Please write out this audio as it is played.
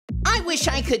I wish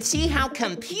I could see how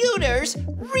computers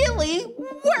really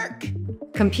work.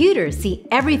 Computers see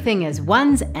everything as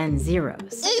ones and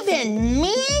zeros. Even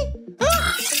me?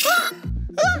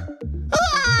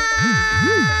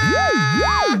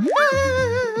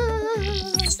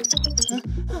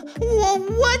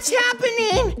 What's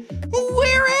happening?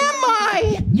 Where am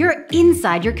I? You're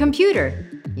inside your computer.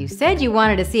 You said you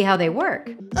wanted to see how they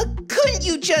work. Couldn't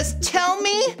you just tell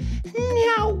me?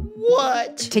 Now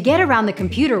what? To get around the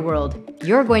computer world,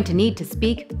 you're going to need to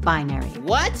speak binary.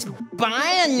 What's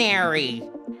binary?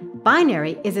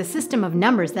 Binary is a system of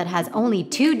numbers that has only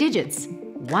 2 digits,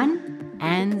 1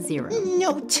 and 0.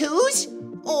 No 2s?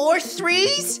 Or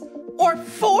 3s? Or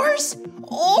 4s?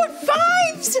 Or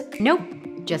 5s? Nope,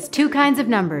 just 2 kinds of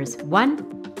numbers,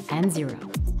 1 and 0.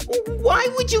 Why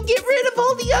would you get rid of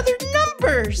all the other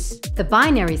numbers? The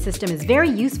binary system is very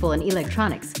useful in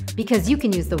electronics because you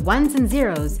can use the 1s and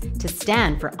 0s to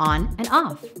stand for on and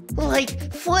off.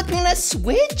 Like flipping a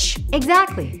switch?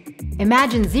 Exactly.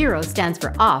 Imagine 0 stands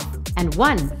for off and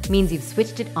 1 means you've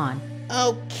switched it on.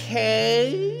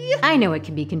 Okay. I know it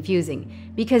can be confusing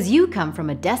because you come from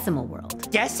a decimal world.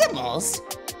 Decimals?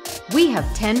 We have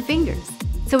 10 fingers,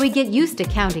 so we get used to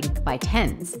counting by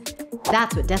tens.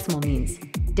 That's what decimal means.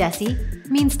 Deci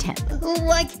means 10.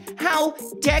 Like how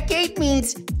decade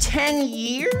means 10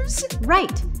 years?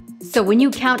 Right. So when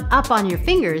you count up on your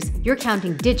fingers, you're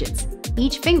counting digits.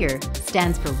 Each finger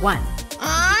stands for 1.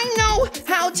 I know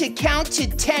how to count to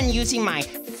 10 using my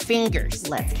fingers.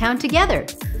 Let's count together.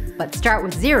 But start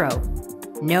with 0.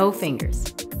 No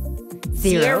fingers.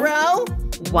 0,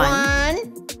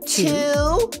 1,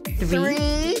 2,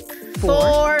 3,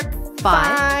 4,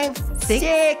 5,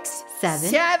 6,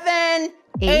 7,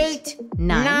 8,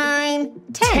 9,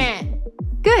 10.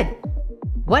 Good.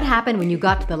 What happened when you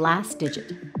got to the last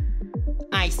digit?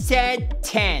 I said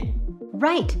 10.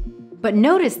 Right. But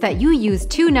notice that you used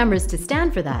 2 numbers to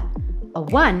stand for that. A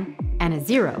 1 and a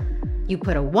 0. You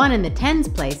put a 1 in the tens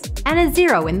place and a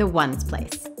 0 in the ones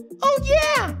place. Oh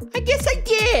yeah, I guess I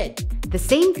did. The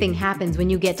same thing happens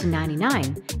when you get to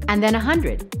 99 and then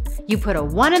 100. You put a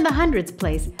 1 in the hundreds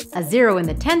place, a 0 in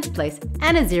the tens place,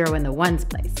 and a 0 in the ones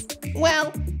place.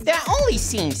 Well, that only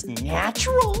seems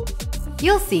natural.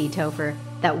 You'll see, Topher,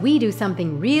 that we do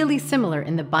something really similar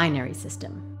in the binary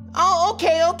system. Oh,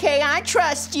 okay, I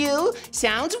trust you.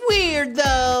 Sounds weird,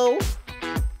 though.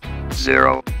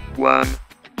 0, 1,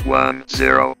 1,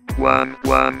 0, 1,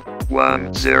 1,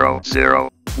 1, 0, 0,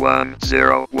 1,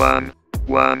 0, 1,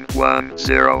 1, 1,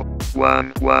 0,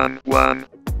 1, 1, 1.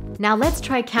 Now let's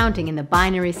try counting in the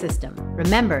binary system.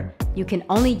 Remember, you can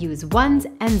only use 1s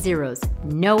and 0s,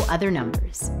 no other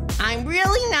numbers. I'm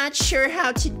really not sure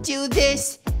how to do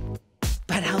this,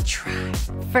 but I'll try.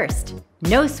 First,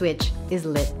 no switch is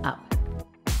lit up.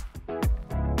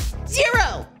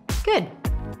 0. Good.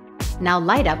 Now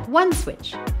light up one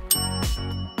switch.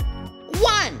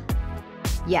 1.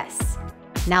 Yes.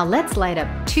 Now let's light up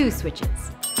 2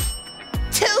 switches.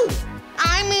 2.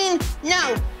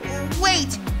 No,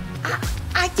 wait.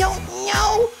 I don't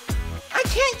know. I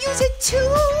can't use it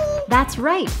too. That's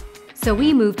right. So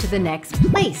we move to the next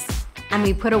place, and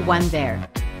we put a 1 there,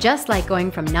 just like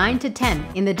going from 9 to 10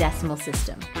 in the decimal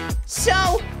system.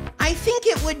 So, I think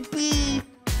it would be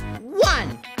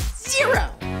 1, 0.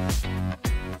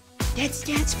 That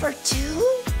stands for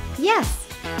 2? Yes.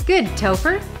 Good,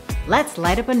 Topher. Let's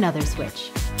light up another switch.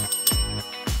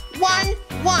 1,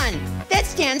 1. That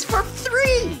stands for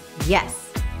 3. Yes.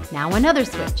 Now another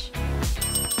switch.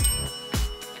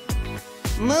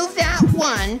 Move that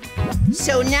 1.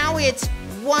 So now it's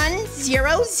 1,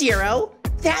 0, 0.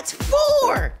 That's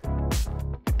 4.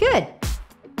 Good.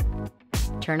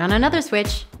 Turn on another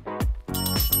switch.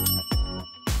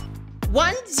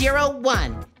 1, 0,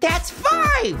 1. That's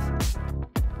 5.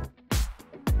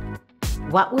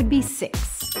 What would be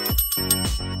 6?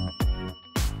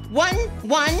 1,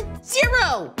 1,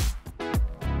 0.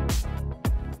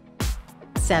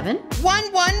 7?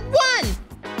 1, 1, 1.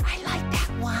 I like that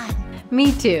 1.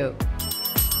 Me too.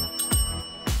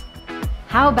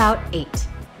 How about 8?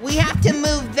 We have to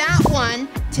move that 1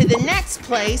 to the next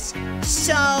place.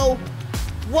 So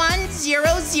 1,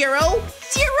 0, 0,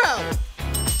 0.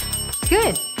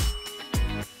 Good.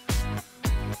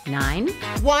 9?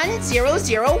 1, 0,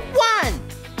 0, 1.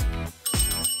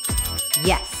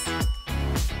 Yes.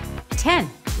 10.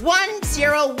 1,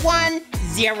 0, 1,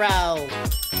 0.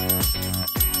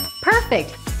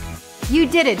 Perfect. You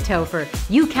did it, Topher.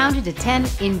 You counted to 10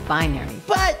 in binary.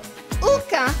 But,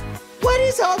 Ulka, what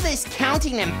is all this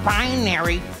counting in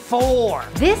binary for?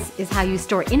 This is how you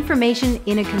store information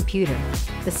in a computer.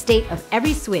 The state of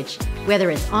every switch, whether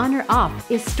it's on or off,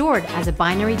 is stored as a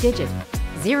binary digit.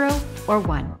 0 or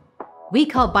 1. We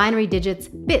call binary digits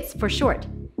bits for short.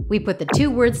 We put the two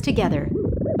words together.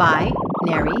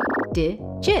 Binary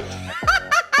digit.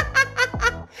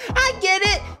 I get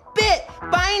it! Bit,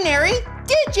 binary,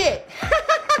 digit!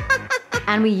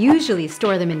 And we usually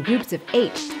store them in groups of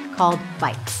 8, called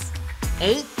bytes.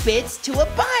 8 bits to a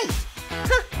byte.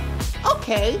 Huh.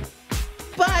 Okay,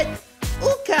 but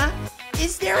Ulka,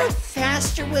 is there a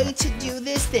faster way to do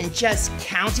this than just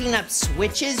counting up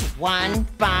switches one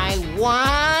by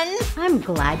one? I'm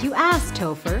glad you asked,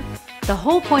 Topher. The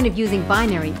whole point of using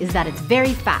binary is that it's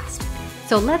very fast.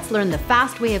 So let's learn the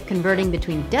fast way of converting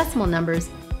between decimal numbers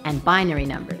and binary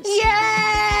numbers.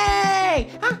 Yay!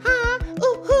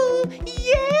 Ooh-hoo,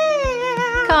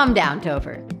 yeah! Calm down,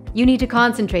 Topher. You need to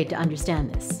concentrate to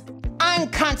understand this. I'm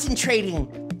concentrating.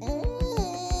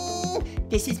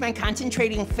 This is my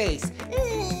concentrating face.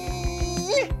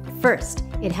 First,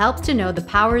 it helps to know the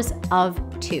powers of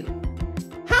 2.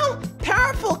 How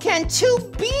powerful can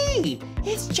 2 be?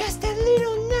 It's just a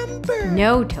little number.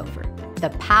 No, Topher. The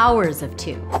powers of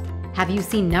 2. Have you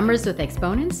seen numbers with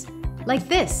exponents? Like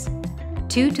this.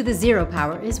 2 to the 0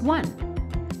 power is 1.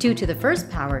 2 to the first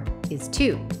power is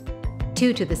 2.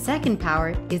 2 to the second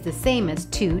power is the same as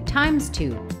 2 times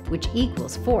 2, which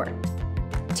equals 4.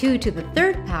 2 to the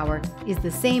third power is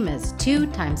the same as 2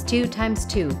 times 2 times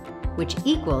 2, which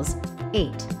equals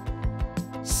 8.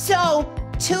 So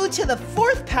 2 to the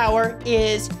fourth power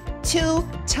is 2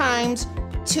 times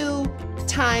 2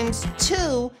 times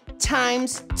 2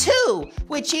 times 2,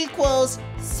 which equals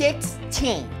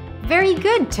 16. Very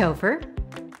good, Topher.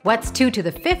 What's 2 to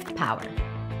the fifth power?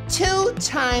 2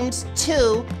 times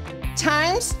 2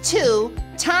 times 2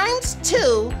 times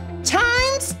 2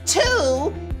 times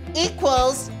 2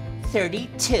 equals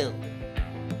 32.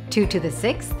 2 to the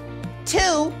sixth?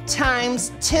 2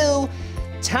 times 2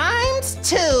 times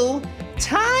 2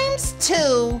 times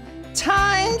 2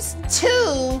 times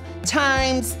 2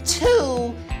 times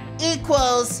 2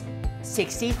 equals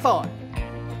 64.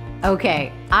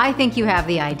 Okay, I think you have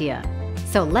the idea.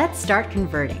 So let's start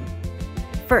converting.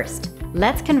 First,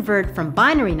 let's convert from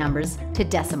binary numbers to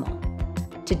decimal.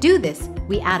 To do this,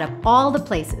 we add up all the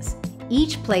places.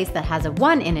 Each place that has a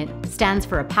 1 in it stands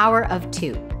for a power of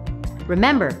 2.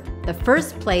 Remember, the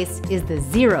first place is the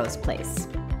zeros place.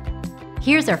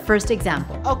 Here's our first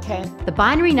example. Okay. The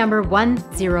binary number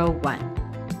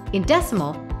 101. In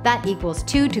decimal, that equals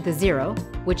 2 to the 0,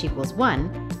 which equals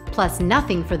 1, plus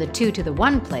nothing for the 2 to the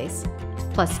 1 place,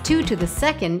 plus 2 to the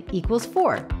second equals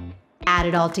 4. Add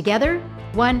it all together,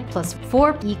 1 plus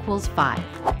 4 equals 5.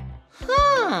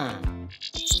 Huh.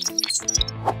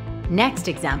 Next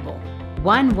example,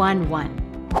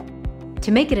 111.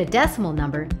 To make it a decimal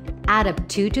number, add up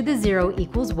 2 to the 0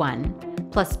 equals 1,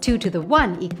 plus 2 to the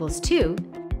 1 equals 2,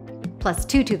 plus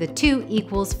 2 to the 2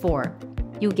 equals 4.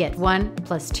 You get 1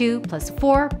 plus 2 plus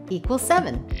 4 equals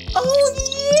 7. Oh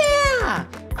yeah!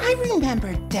 I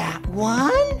remember that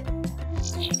one.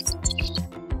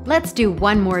 Let's do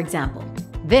one more example.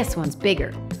 This one's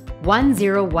bigger,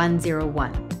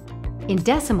 10101. In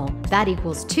decimal, that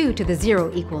equals 2 to the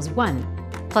 0 equals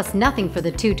 1, plus nothing for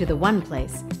the 2 to the 1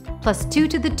 place, plus 2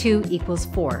 to the 2 equals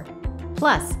 4,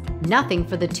 plus nothing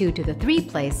for the 2 to the 3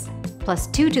 place, plus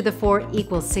 2 to the 4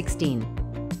 equals 16.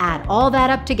 Add all that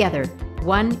up together.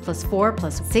 1 plus 4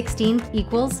 plus 16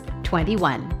 equals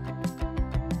 21.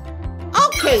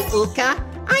 Okay, Ulka,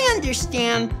 I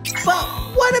understand, but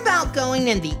what about going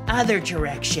in the other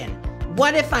direction?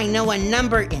 What if I know a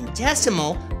number in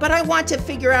decimal, but I want to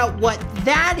figure out what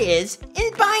that is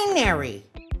in binary?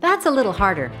 That's a little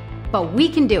harder, but we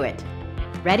can do it.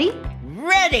 Ready?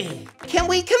 Ready! Can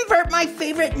we convert my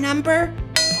favorite number?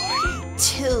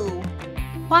 42.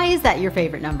 Why is that your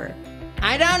favorite number?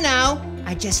 I don't know.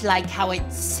 I just like how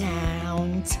it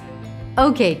sounds.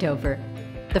 Okay, Topher.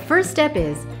 The first step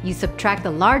is you subtract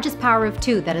the largest power of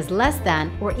 2 that is less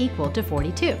than or equal to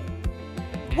 42.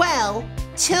 Well,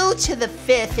 2 to the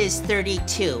 5th is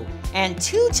 32, and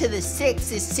 2 to the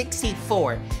 6th is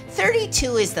 64.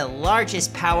 32 is the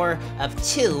largest power of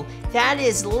 2 that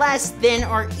is less than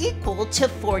or equal to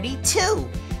 42.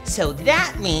 So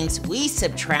that means we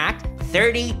subtract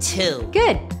 32.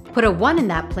 Good. Put a 1 in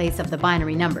that place of the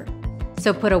binary number.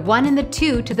 So put a 1 in the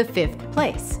 2 to the 5th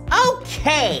place.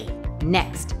 Okay.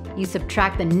 Next, you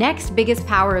subtract the next biggest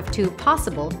power of 2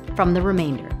 possible from the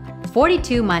remainder.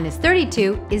 42 minus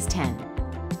 32 is 10.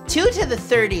 2 to the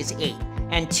 3rd is 8,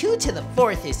 and 2 to the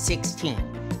 4th is 16.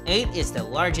 8 is the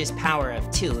largest power of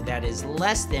 2 that is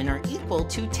less than or equal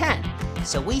to 10.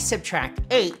 So we subtract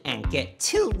 8 and get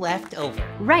 2 left over.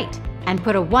 Right, and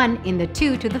put a 1 in the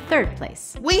 2 to the 3rd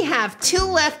place. We have 2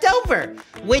 left over,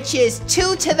 which is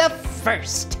 2 to the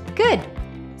 1st. Good.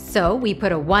 So we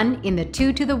put a 1 in the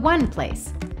 2 to the 1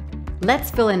 place.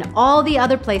 Let's fill in all the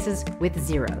other places with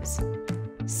zeros.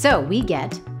 So we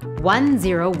get 1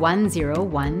 0 1 0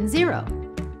 1 0.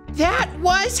 That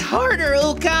was harder,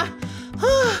 Ulka.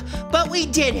 But we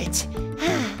did it.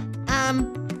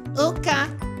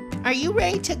 Ulka, are you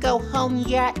ready to go home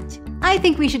yet? I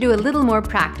think we should do a little more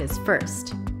practice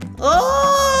first.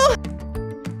 Oh!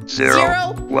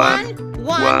 0 1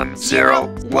 1 0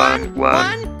 1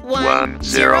 1 1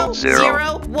 0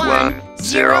 0 1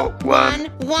 0 1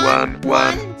 1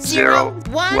 1 0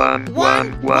 1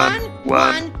 1 1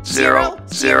 1 0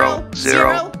 0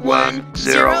 0 1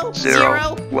 0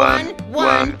 0 1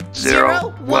 1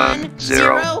 0 1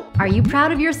 0. Are you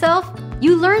proud of yourself?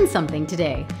 You learned something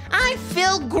today. I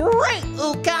feel great,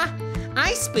 Ulka.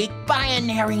 I speak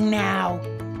binary now.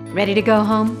 Ready to go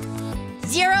home?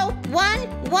 0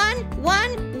 1 1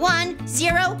 1 1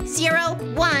 0 0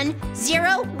 1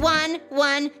 0 1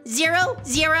 1 0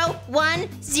 0 1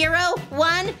 0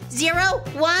 1 0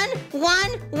 1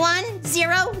 1 1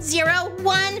 0 0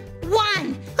 1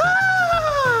 1.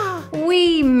 Ah!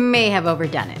 We may have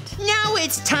overdone it. Now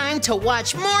it's time to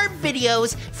watch more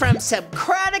videos from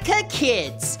Subcratica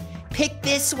Kids. Pick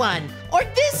this one, or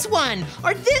this one,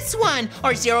 or this one,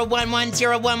 or 0 1 1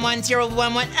 0 1 1 0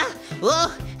 1 1.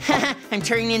 Oh, I'm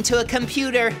turning into a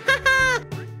computer.